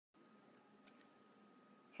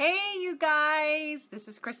Hey you guys, this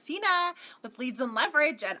is Christina with Leads and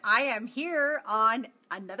Leverage, and I am here on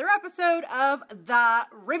another episode of The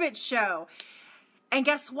Ribbit Show. And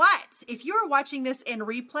guess what? If you are watching this in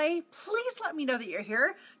replay, please let me know that you're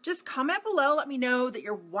here. Just comment below, let me know that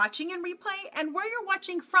you're watching in replay and where you're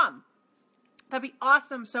watching from. That'd be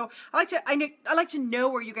awesome. So I like to know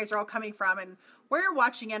where you guys are all coming from and where you're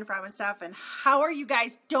watching in from and stuff, and how are you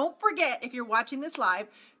guys. Don't forget, if you're watching this live,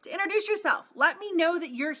 to introduce yourself. Let me know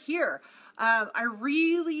that you're here. I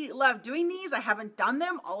really love doing these. I haven't done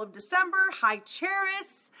them all of December. Hi,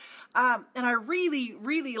 Cheris. And I really,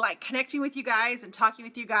 really like connecting with you guys and talking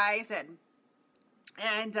with you guys and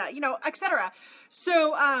you know, etc.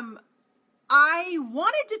 So I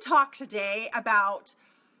wanted to talk today about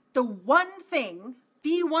the one thing.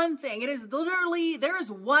 It is literally, there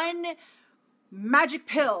is one magic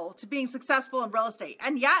pill to being successful in real estate.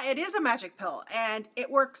 And yeah, it is a magic pill and it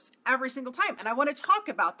works every single time. And I want to talk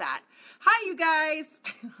about that. Hi, you guys.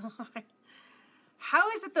 How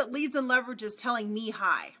is it that Leads and Leverage is telling me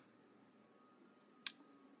hi?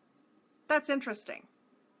 That's interesting.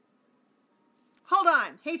 Hold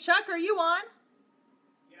on. Hey, Chuck, are you on?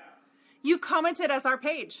 Yeah. You commented as our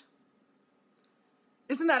page.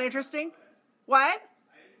 Isn't that interesting? What?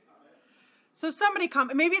 So somebody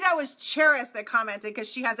maybe that was Cheris that commented because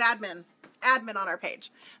she has admin on our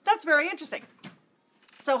page. That's very interesting.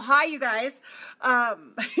 So hi, you guys. I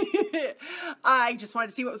just wanted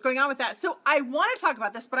to see what was going on with that. So I want to talk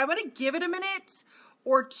about this, but I want to give it a minute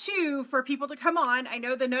or two for people to come on. I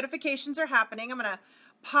know the notifications are happening. I'm going to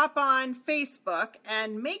pop on Facebook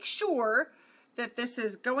and make sure that this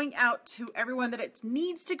is going out to everyone that it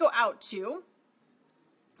needs to go out to.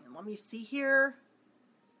 And let me see here.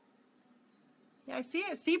 Yeah, I see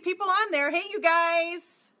it. See people on there. Hey, you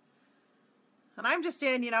guys. And I'm just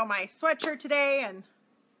in, you know, my sweatshirt today, and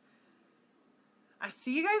I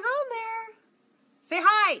see you guys on there. Say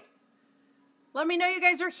hi. Let me know you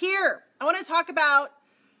guys are here. I want to talk about,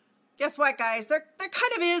 guess what, guys? There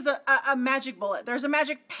kind of is a magic bullet. There's a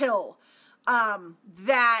magic pill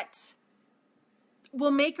that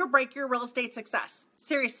will make or break your real estate success.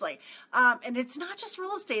 Seriously. And it's not just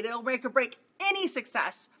real estate. It'll make or break any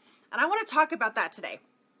success. And I want to talk about that today.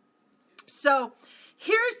 So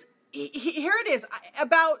here it is.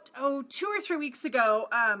 About 2 or 3 weeks ago,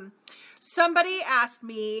 somebody asked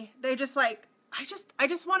me, they're just like, I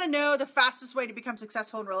just want to know the fastest way to become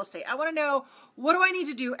successful in real estate. I want to know, what do I need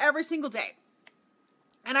to do every single day?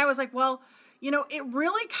 And I was like, well, you know, it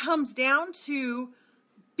really comes down to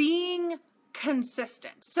being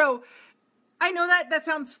consistent. So I know that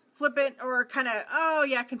sounds flippant or kind of, oh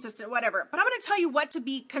yeah, consistent, whatever. But I'm going to tell you what to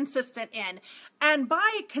be consistent in. And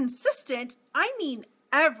by consistent, I mean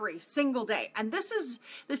every single day. And this is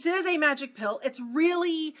a magic pill. It's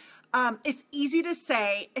really, it's easy to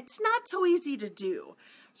say. It's not so easy to do.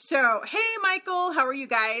 So, hey, Michael, how are you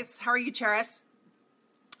guys? How are you, Cheris?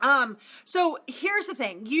 So here's the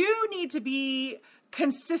thing. You need to be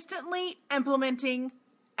consistently implementing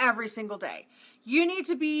every single day. You need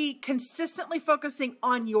to be consistently focusing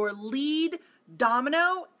on your lead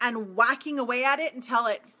domino and whacking away at it until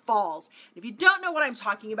it falls. If you don't know what I'm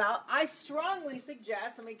talking about, I strongly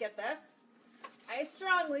suggest, let me get this. I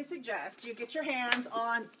strongly suggest you get your hands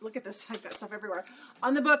on, look at this, I've got stuff everywhere,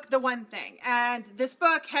 on the book, The One Thing. And this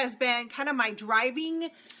book has been kind of my driving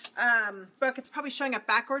book. It's probably showing up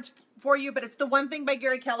backwards for you, but it's The One Thing by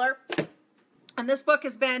Gary Keller. And this book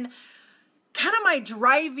has been kind of my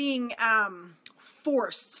driving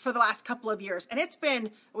force for the last couple of years, and it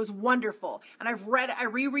was wonderful. And I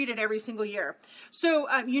reread it every single year. So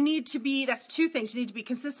you need to be, that's two things. You need to be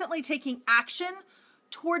consistently taking action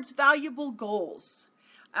towards valuable goals.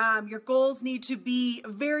 Your goals need to be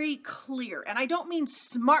very clear, and I don't mean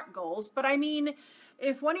smart goals, but I mean,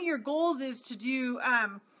 if one of your goals is to do,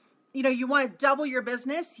 you know, you want to double your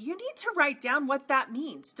business, you need to write down what that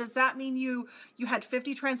means. Does that mean you had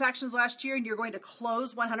 50 transactions last year and you're going to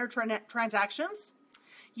close 100 transactions?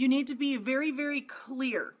 You need to be very, very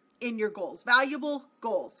clear in your goals, valuable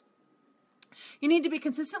goals. You need to be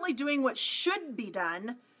consistently doing what should be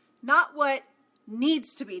done, not what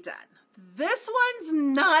needs to be done. This one's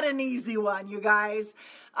not an easy one, you guys.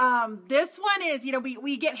 This one is, you know,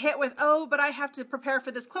 we get hit with, oh, but I have to prepare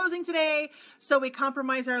for this closing today, so we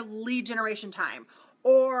compromise our lead generation time.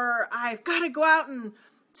 Or I've got to go out and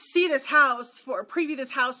see this house preview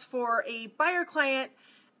this house for a buyer client,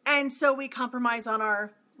 and so we compromise on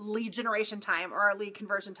our lead generation time or our lead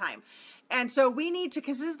conversion time. And so we need to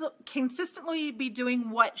consistently be doing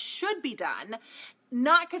what should be done,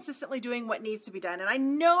 not consistently doing what needs to be done. And I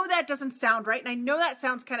know that doesn't sound right, and I know that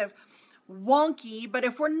sounds kind of wonky, but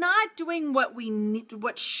if we're not doing what we need,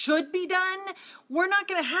 what should be done, we're not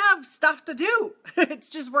going to have stuff to do. It's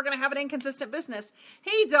just, we're going to have an inconsistent business.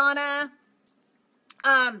 Hey, Donna.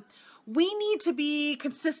 We need to be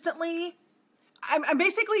consistently, I'm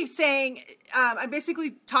basically saying, I'm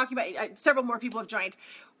basically talking about, several more people have joined.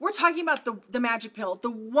 We're talking about the magic pill, the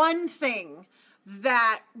one thing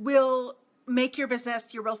that will make your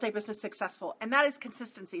business, your real estate business successful. And that is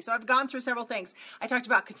consistency. So I've gone through several things. I talked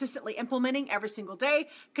about consistently implementing every single day,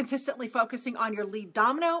 consistently focusing on your lead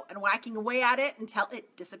domino and whacking away at it until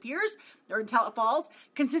it disappears or until it falls,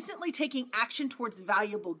 consistently taking action towards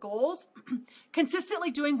valuable goals, consistently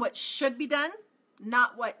doing what should be done,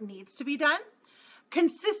 not what needs to be done.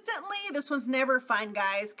 Consistently, this one's never fun,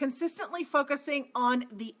 guys, consistently focusing on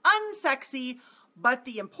the unsexy, but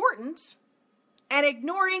the important, and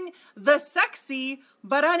ignoring the sexy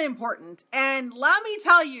but unimportant. And let me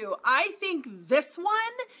tell you, I think this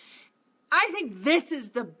is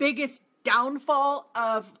the biggest downfall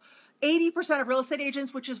of 80% of real estate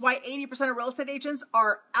agents, which is why 80% of real estate agents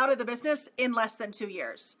are out of the business in less than 2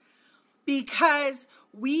 years. Because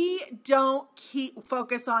we don't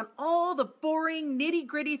focus on all the boring,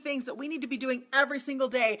 nitty-gritty things that we need to be doing every single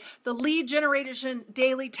day, the lead generation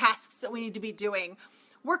daily tasks that we need to be doing.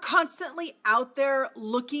 We're constantly out there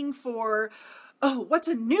looking for, oh, what's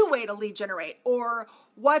a new way to lead generate, or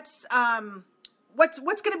what's going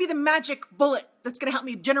to be the magic bullet that's going to help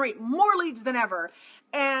me generate more leads than ever,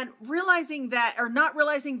 and realizing that, or not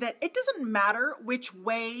realizing that, it doesn't matter which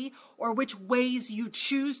way or which ways you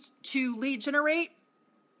choose to lead generate.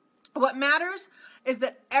 What matters is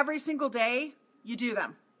that every single day you do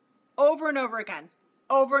them over and over again,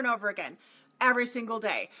 over and over again. Every single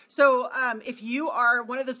day. So if you are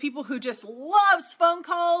one of those people who just loves phone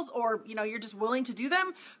calls, or you're just willing to do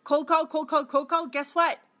them, cold call, guess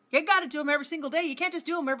what? You got to do them every single day. You can't just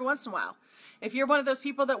do them every once in a while. If you're one of those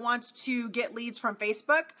people that wants to get leads from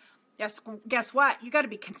Facebook, guess what? You got to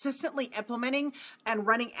be consistently implementing and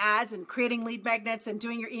running ads and creating lead magnets and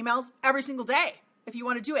doing your emails every single day. If you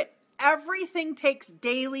want to do it, everything takes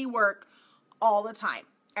daily work all the time.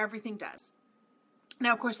 Everything does.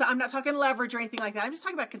 Now, of course, I'm not talking leverage or anything like that. I'm just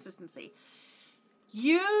talking about consistency.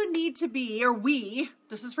 You need to be, or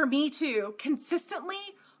this is for me too, consistently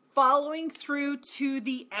following through to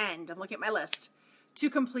the end. I'm looking at my list, to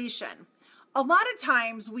completion. A lot of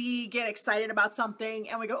times we get excited about something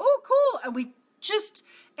and we go, oh, cool. And we just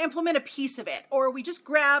implement a piece of it, or we just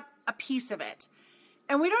grab a piece of it.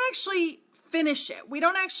 And we don't actually finish it. We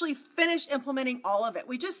don't actually finish implementing all of it.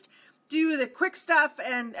 We just do the quick stuff,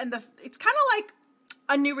 and it's kind of like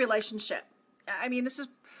a new relationship. I mean, this is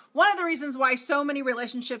one of the reasons why so many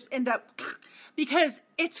relationships end up, because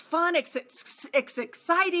it's fun, it's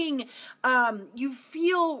exciting. You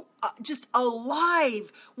feel just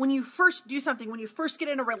alive when you first do something, when you first get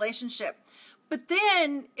in a relationship. But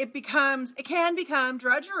then it can become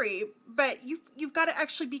drudgery, but you've got to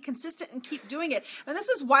actually be consistent and keep doing it. And this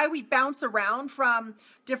is why we bounce around from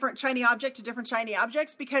different shiny object to different shiny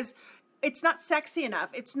objects, because it's not sexy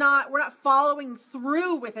enough. We're not following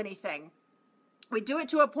through with anything. We do it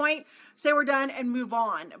to a point, say we're done, and move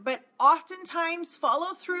on. But oftentimes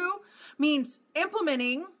follow through means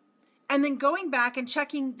implementing and then going back and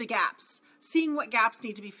checking the gaps, seeing what gaps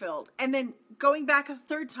need to be filled, and then going back a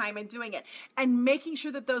third time and doing it and making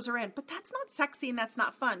sure that those are in. But that's not sexy and that's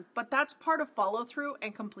not fun, but that's part of follow through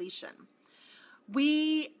and completion.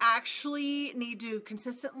 We actually need to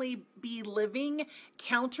consistently be living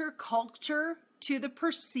counterculture to the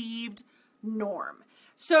perceived norm.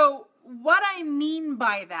 So what I mean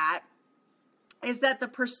by that is that the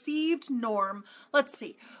perceived norm, let's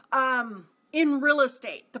see, in real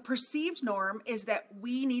estate, the perceived norm is that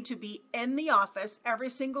we need to be in the office every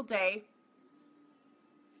single day.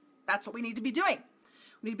 That's what we need to be doing.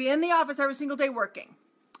 We need to be in the office every single day working.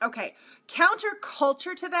 Okay,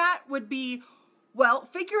 counterculture to that would be, well,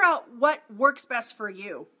 figure out what works best for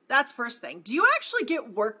you. That's first thing. Do you actually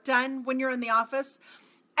get work done when you're in the office?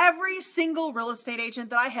 Every single real estate agent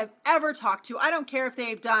that I have ever talked to, I don't care if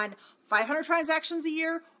they've done 500 transactions a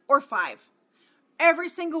year or 5. Every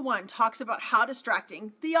single one talks about how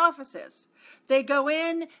distracting the office is. They go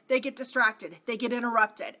in, they get distracted, they get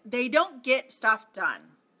interrupted, they don't get stuff done.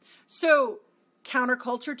 So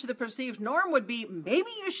counterculture to the perceived norm would be, maybe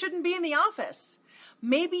you shouldn't be in the office.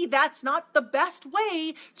 Maybe that's not the best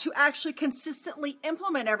way to actually consistently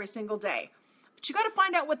implement every single day. But you got to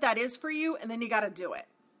find out what that is for you, and then you got to do it.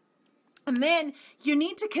 And then you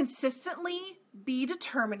need to consistently be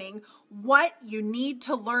determining what you need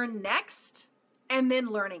to learn next and then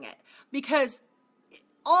learning it. Because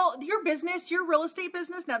all your business, your real estate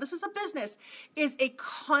business, now this is a business, is a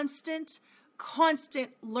constant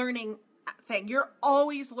learning thing. You're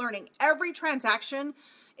always learning. Every transaction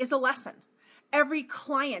is a lesson. Every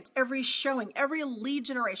client, every showing, every lead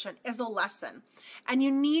generation is a lesson. And you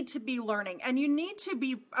need to be learning, and you need to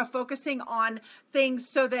be focusing on things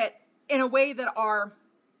so that in a way that are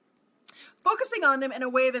focusing on them in a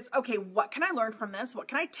way that's, okay, what can I learn from this? What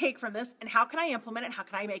can I take from this? And how can I implement it? How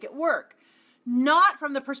can I make it work? Not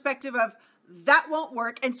from the perspective of that won't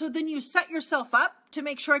work. And so then you set yourself up to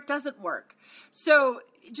make sure it doesn't work. So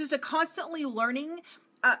just a constantly learning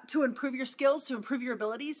to improve your skills, to improve your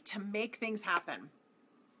abilities, to make things happen.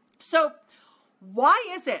 So why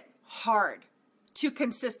is it hard to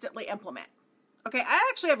consistently implement? Okay, I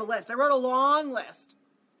actually have a list. I wrote a long list.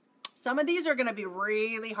 Some of these are going to be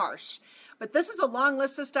really harsh, but this is a long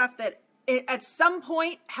list of stuff that at some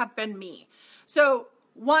point have been me. So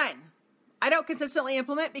 1, I don't consistently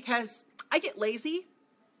implement because I get lazy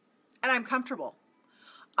and I'm comfortable.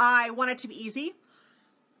 I want it to be easy,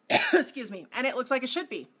 excuse me, and it looks like it should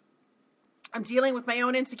be. I'm dealing with my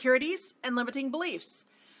own insecurities and limiting beliefs.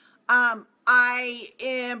 I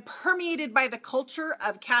am permeated by the culture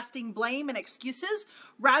of casting blame and excuses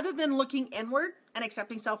rather than looking inward and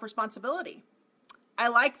accepting self-responsibility. I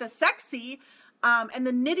like the sexy, and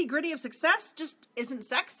the nitty-gritty of success just isn't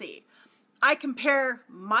sexy. I compare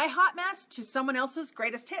my hot mess to someone else's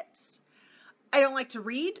greatest hits. I don't like to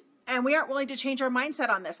read, and we aren't willing to change our mindset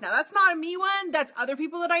on this. Now, that's not a me one. That's other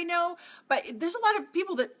people that I know. But there's a lot of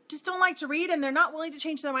people that just don't like to read, and they're not willing to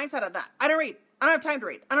change their mindset on that. I don't read. I don't have time to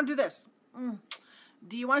read. I don't do this.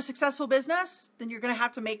 Do you want a successful business? Then you're going to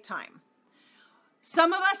have to make time.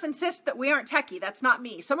 Some of us insist that we aren't techie. That's not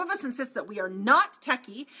me. Some of us insist that we are not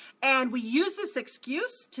techie, and we use this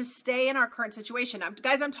excuse to stay in our current situation.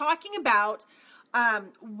 Guys, I'm talking about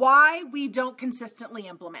why we don't consistently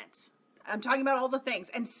implement. I'm talking about all the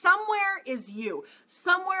things. And somewhere is you.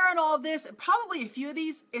 Somewhere in all of this, probably a few of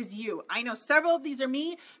these is you. I know several of these are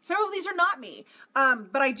me. Several of these are not me.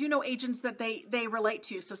 But I do know agents that they relate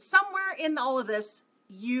to. So somewhere in all of this,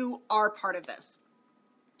 you are part of this.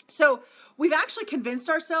 So we've actually convinced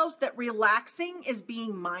ourselves that relaxing is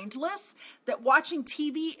being mindless, that watching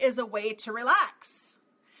TV is a way to relax.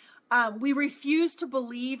 We refuse to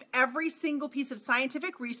believe every single piece of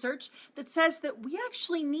scientific research that says that we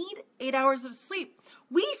actually need 8 hours of sleep.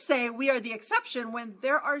 We say we are the exception when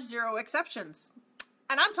there are 0 exceptions.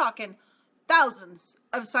 And I'm talking thousands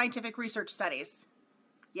of scientific research studies.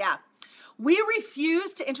 Yeah. We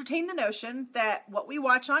refuse to entertain the notion that what we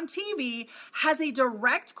watch on TV has a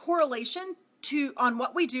direct correlation on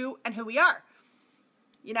what we do and who we are.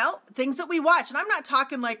 You know, things that we watch. And I'm not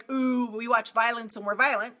talking like, ooh, we watch violence and we're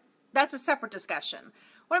violent. That's a separate discussion.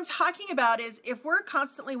 What I'm talking about is if we're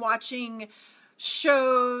constantly watching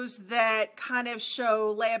shows that kind of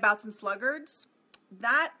show layabouts and sluggards,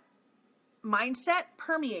 that mindset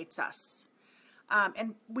permeates us.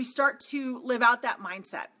 And we start to live out that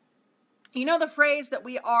mindset. You know the phrase that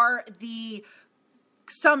we are the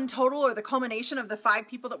sum total or the culmination of the 5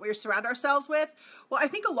 people that we surround ourselves with? Well, I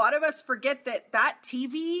think a lot of us forget that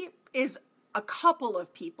TV is a couple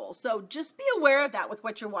of people. So just be aware of that with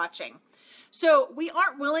what you're watching. So we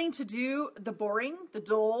aren't willing to do the boring, the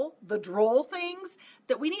dull, the droll things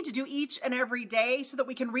that we need to do each and every day so that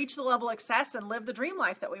we can reach the level of success and live the dream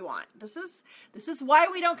life that we want. This is why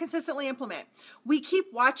we don't consistently implement. We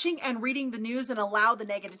keep watching and reading the news and allow the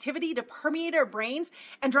negativity to permeate our brains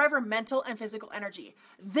and drive our mental and physical energy.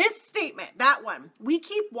 This statement, that one, we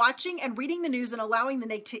keep watching and reading the news and allowing the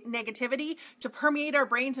negativity to permeate our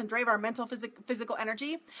brains and drive our mental physical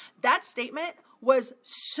energy. That statement was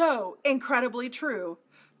so incredibly true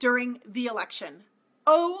during the election.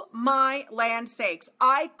 Oh my land sakes.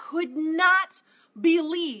 I could not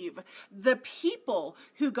believe the people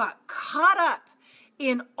who got caught up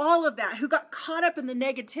in all of that, who got caught up in the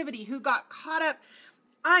negativity, who got caught up.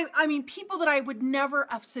 I mean, people that I would never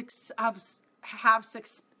have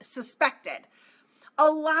suspected,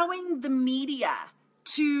 allowing the media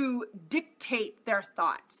to dictate their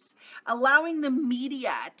thoughts, allowing the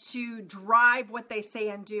media to drive what they say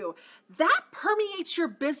and do. That permeates your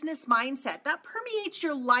business mindset. That permeates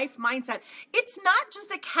your life mindset. It's not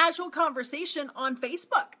just a casual conversation on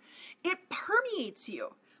Facebook. It permeates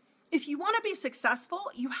you. If you want to be successful,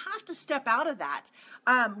 you have to step out of that.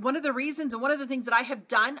 One of the reasons and one of the things that I have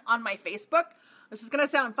done on my Facebook, this is going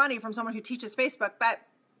to sound funny from someone who teaches Facebook, but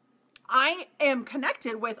I am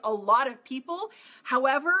connected with a lot of people.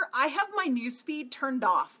 However, I have my newsfeed turned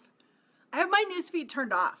off. I have my newsfeed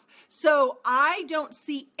turned off. So I don't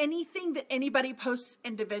see anything that anybody posts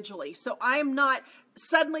individually. So I'm not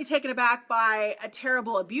suddenly taken aback by a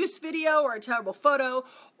terrible abuse video or a terrible photo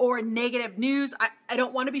or negative news. I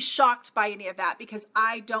don't want to be shocked by any of that because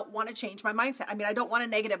I don't want to change my mindset. I mean, I don't want a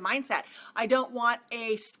negative mindset. I don't want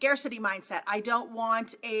a scarcity mindset. I don't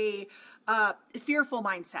want a fearful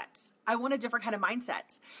mindset. I want a different kind of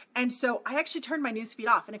mindset. And so I actually turned my newsfeed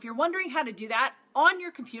off. And if you're wondering how to do that on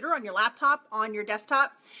your computer, on your laptop, on your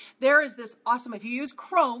desktop, there is this awesome, if you use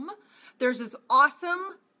Chrome, there's this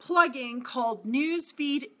awesome plugin called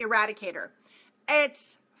Newsfeed Eradicator.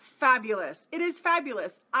 It's fabulous. It is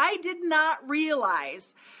fabulous. I did not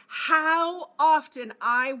realize how often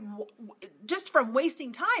just from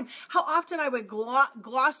wasting time, how often I would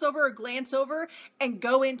gloss over or glance over and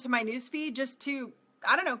go into my newsfeed just to,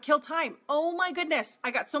 I don't know, kill time. Oh my goodness.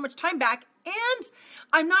 I got so much time back and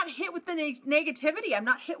I'm not hit with the negativity. I'm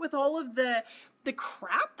not hit with all of the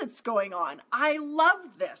crap that's going on. I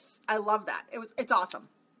love this. I love that. It's awesome.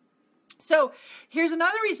 So here's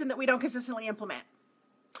another reason that we don't consistently implement.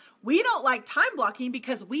 We don't like time blocking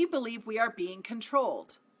because we believe we are being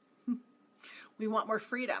controlled. We want more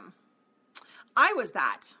freedom. I was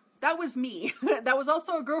that. That was me. That was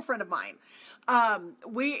also a girlfriend of mine.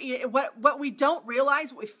 What we don't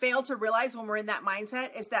realize, what we fail to realize when we're in that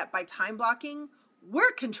mindset is that by time blocking,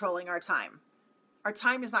 we're controlling our time. Our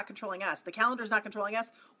time is not controlling us. The calendar is not controlling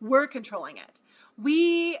us. We're controlling it.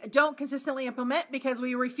 We don't consistently implement because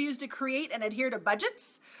we refuse to create and adhere to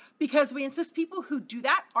budgets because we insist people who do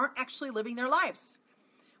that aren't actually living their lives.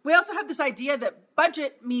 We also have this idea that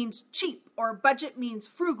budget means cheap or budget means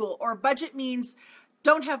frugal or budget means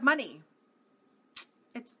don't have money.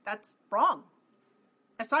 That's wrong.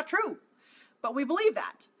 That's not true, but we believe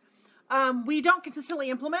that. We don't consistently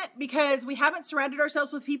implement because we haven't surrounded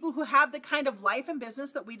ourselves with people who have the kind of life and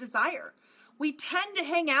business that we desire. We tend to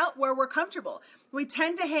hang out where we're comfortable. We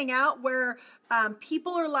tend to hang out where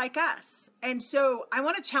people are like us. And so I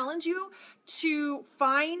want to challenge you to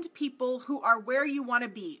find people who are where you want to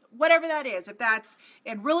be, whatever that is. If that's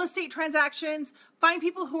in real estate transactions, find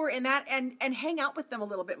people who are in that and hang out with them a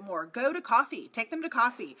little bit more. Go to coffee, take them to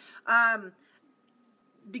coffee.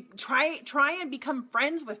 Try and become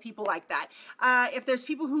friends with people like that. If there's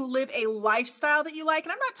people who live a lifestyle that you like,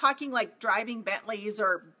 and I'm not talking like driving Bentleys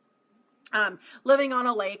or living on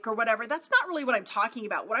a lake or whatever. That's not really what I'm talking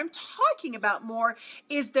about. What I'm talking about more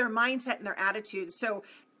is their mindset and their attitude. So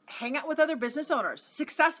hang out with other business owners,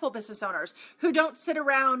 successful business owners who don't sit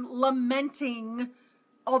around lamenting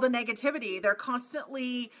all the negativity. They're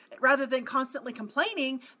constantly, rather than constantly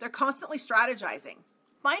complaining, they're constantly strategizing.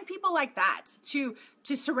 Find people like that to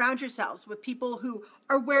surround yourselves with people who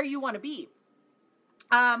are where you want to be.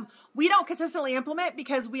 We don't consistently implement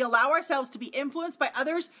because we allow ourselves to be influenced by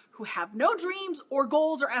others who have no dreams or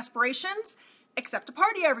goals or aspirations except to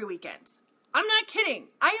party every weekend. I'm not kidding.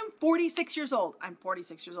 I am 46 years old. I'm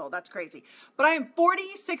 46 years old. That's crazy. But I am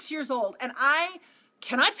 46 years old and I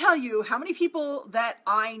cannot tell you how many people that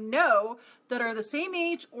I know that are the same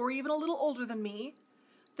age or even a little older than me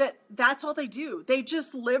that's all they do. They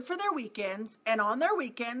just live for their weekends, and on their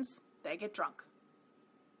weekends, they get drunk.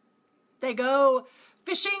 They go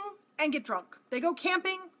fishing and get drunk. They go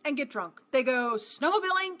camping and get drunk. They go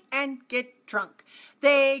snowmobiling and get drunk.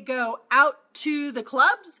 They go out to the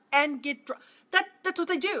clubs and get drunk. That's what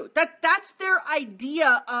they do. That's their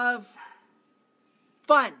idea of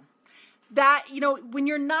fun. That, you know, when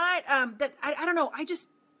you're not, I don't know,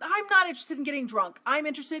 I'm not interested in getting drunk. I'm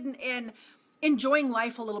interested in enjoying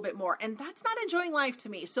life a little bit more. And that's not enjoying life to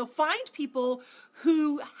me. So find people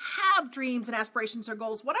who have dreams and aspirations or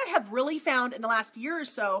goals. What I have really found in the last year or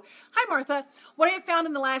so, hi Martha, what I have found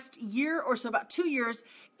in the last year or so, about 2 years,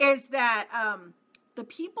 is that the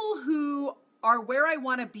people who are where I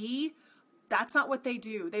want to be, that's not what they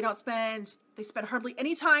do. They spend hardly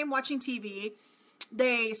any time watching TV.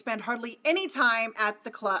 They spend hardly any time at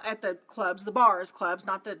the clubs, the bars, clubs,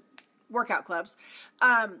 not the workout clubs.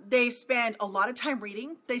 They spend a lot of time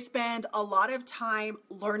reading. They spend a lot of time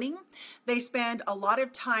learning. They spend a lot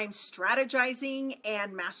of time strategizing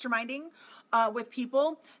and masterminding with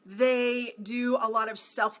people. They do a lot of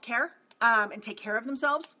self-care and take care of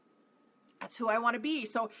themselves. That's who I want to be.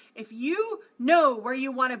 So if you know where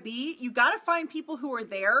you want to be, you got to find people who are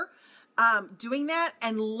there doing that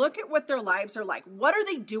and look at what their lives are like. What are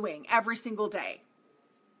they doing every single day?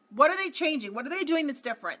 What are they changing? What are they doing that's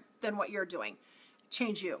different than what you're doing?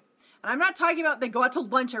 Change you. And I'm not talking about they go out to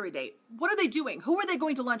lunch every day. What are they doing? Who are they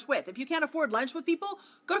going to lunch with? If you can't afford lunch with people,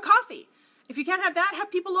 go to coffee. If you can't have that,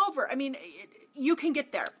 have people over. I mean, you can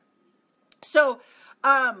get there. So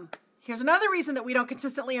Here's another reason that we don't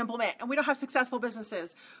consistently implement and we don't have successful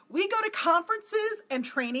businesses. We go to conferences and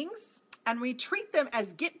trainings and we treat them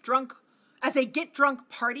as a get drunk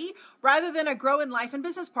party rather than a grow in life and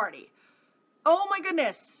business party. Oh my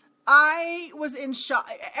goodness. I was in shock.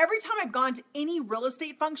 Every time I've gone to any real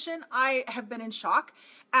estate function, I have been in shock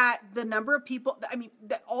at the number of people. I mean,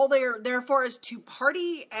 that all they're there for is to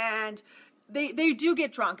party, and they do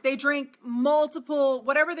get drunk. They drink multiple,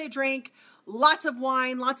 whatever they drink, lots of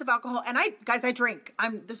wine, lots of alcohol. And I drink.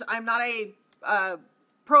 I'm not a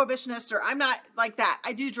prohibitionist, or I'm not like that.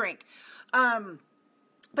 I do drink.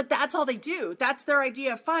 But that's all they do. That's their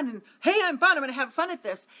idea of fun. And hey, I'm fun. I'm going to have fun at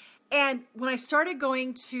this. And when I started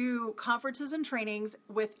going to conferences and trainings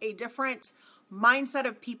with a different mindset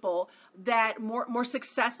of people that more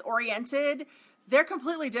success oriented, they're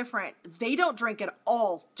completely different. They don't drink at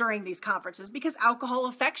all during these conferences because alcohol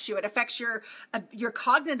affects you. It affects your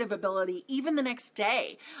cognitive ability even the next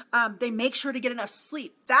day. They make sure to get enough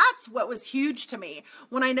sleep. That's what was huge to me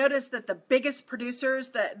when I noticed that the biggest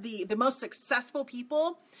producers, the most successful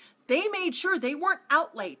people, they made sure they weren't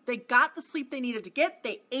out late. They got the sleep they needed to get.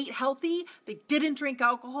 They ate healthy. They didn't drink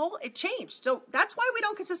alcohol. It changed. So that's why we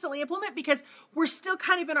don't consistently implement, because we're still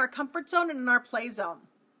kind of in our comfort zone and in our play zone.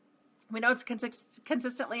 We don't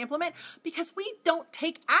consistently implement because we don't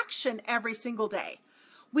take action every single day.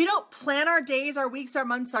 We don't plan our days, our weeks, our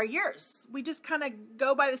months, our years. We just kind of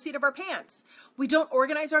go by the seat of our pants. We don't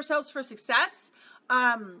organize ourselves for success.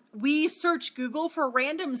 We search Google for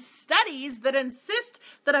random studies that insist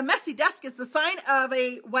that a messy desk is the sign of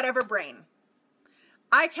a whatever brain.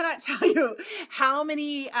 I cannot tell you how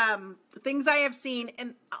many things I have seen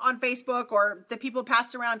on Facebook or that people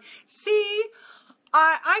passed around. See,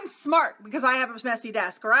 I'm smart because I have a messy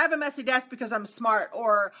desk, or I have a messy desk because I'm smart,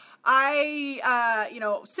 or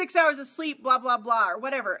 6 hours of sleep, blah, blah, blah, or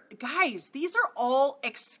whatever. Guys, these are all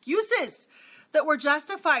excuses that we're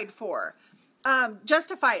justified for. The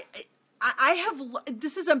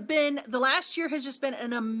last year has just been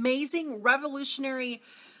an amazing, revolutionary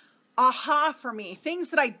aha for me.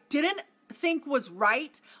 Things that I didn't think was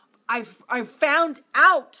right. I've found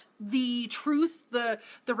out the truth, the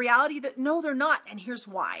reality that no, they're not. And here's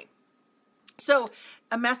why. So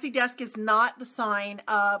a messy desk is not the sign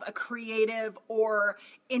of a creative or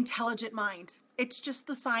intelligent mind. It's just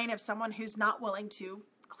the sign of someone who's not willing to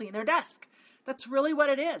clean their desk. That's really what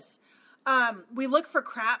it is. We look for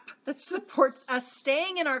crap that supports us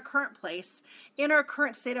staying in our current place, in our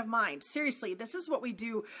current state of mind. Seriously, this is what we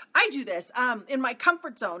do. I do this in my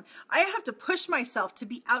comfort zone. I have to push myself to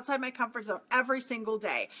be outside my comfort zone every single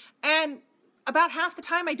day. And about half the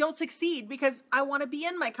time I don't succeed because I want to be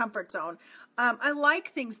in my comfort zone. I like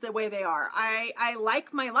things the way they are. I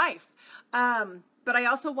like my life, but I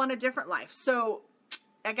also want a different life. So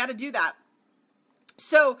I got to do that.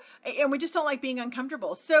 So, and we just don't like being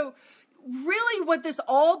uncomfortable. So really what this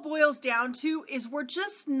all boils down to is we're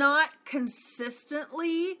just not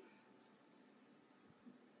consistently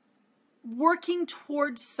working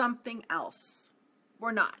towards something else.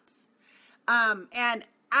 We're not. And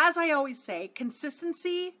as I always say,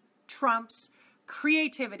 consistency trumps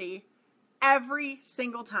creativity every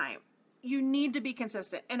single time. You need to be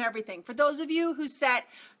consistent in everything. For those of you who set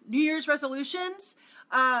New Year's resolutions,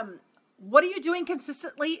 what are you doing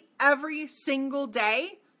consistently every single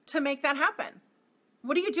day to make that happen?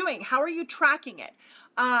 What are you doing? How are you tracking it?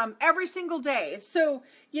 Every single day. So,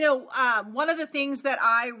 one of the things that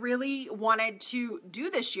I really wanted to do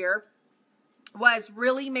this year was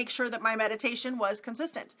really make sure that my meditation was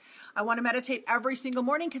consistent. I want to meditate every single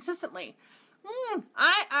morning consistently.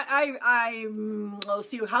 Let's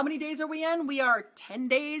see, how many days are we in? We are 10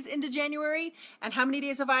 days into January. And how many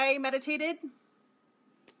days have I meditated?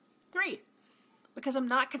 3, because I'm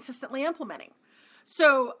not consistently implementing.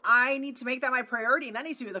 So I need to make that my priority, and that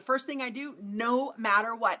needs to be the first thing I do no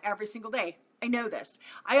matter what every single day. I know this.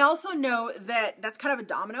 I also know that that's kind of a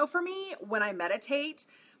domino for me. When I meditate,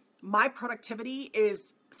 my productivity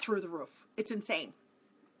is through the roof. It's insane.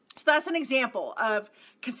 So that's an example of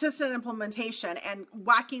consistent implementation and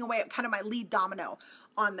whacking away at kind of my lead domino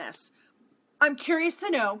on this. I'm curious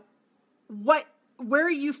to know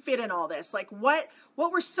where you fit in all this. Like what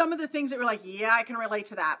were some of the things that were like, yeah, I can relate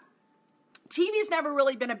to that. TV's never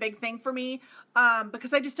really been a big thing for me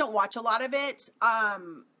because I just don't watch a lot of it.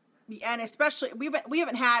 And especially, we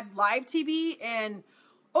haven't had live TV in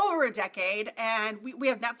over a decade, and we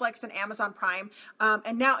have Netflix and Amazon Prime.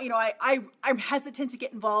 And now, I'm hesitant to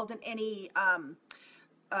get involved in any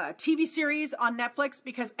TV series on Netflix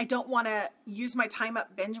because I don't want to use my time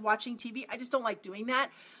up binge watching TV. I just don't like doing that.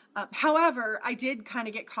 However, I did kind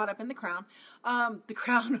of get caught up in The Crown. The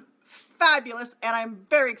Crown fabulous, and I'm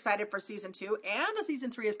very excited for season 2, and a season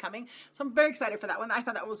 3 is coming, so I'm very excited for that one. I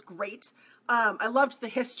thought that was great. I loved the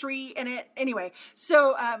history in it. Anyway,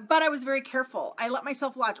 so, but I was very careful. I let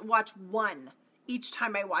myself watch one each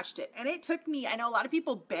time I watched it, and it took me, I know a lot of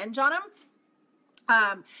people binge on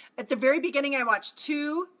them. At the very beginning, I watched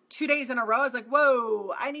two days in a row. I was like,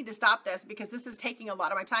 whoa, I need to stop this because this is taking a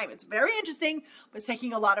lot of my time. It's very interesting, but it's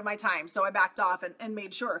taking a lot of my time. So I backed off and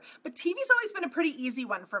made sure. But TV's always been a pretty easy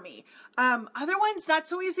one for me. Other ones, not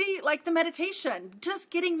so easy, like the meditation.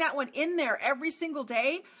 Just getting that one in there every single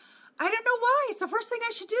day. I don't know why. It's the first thing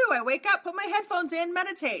I should do. I wake up, put my headphones in,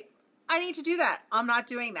 meditate. I need to do that. I'm not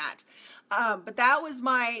doing that. But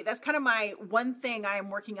that's kind of my one thing I am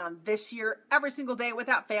working on this year. Every single day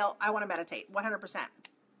without fail, I want to meditate 100%.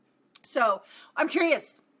 So I'm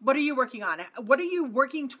curious, what are you working on? What are you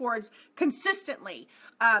working towards consistently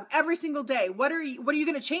every single day? What are you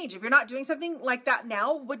going to change? If you're not doing something like that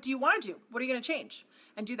now, what do you want to do? What are you going to change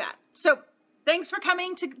and do that? So thanks for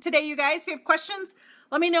coming today, you guys. If you have questions,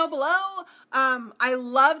 let me know below. I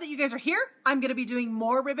love that you guys are here. I'm going to be doing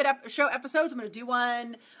more Ribbit Show episodes. I'm going to do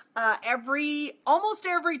one almost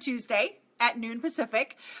every Tuesday at noon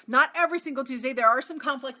Pacific. Not every single Tuesday. There are some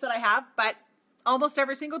conflicts that I have, but almost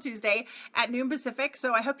every single Tuesday at noon Pacific.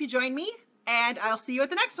 So I hope you join me, and I'll see you at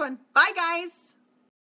the next one. Bye, guys.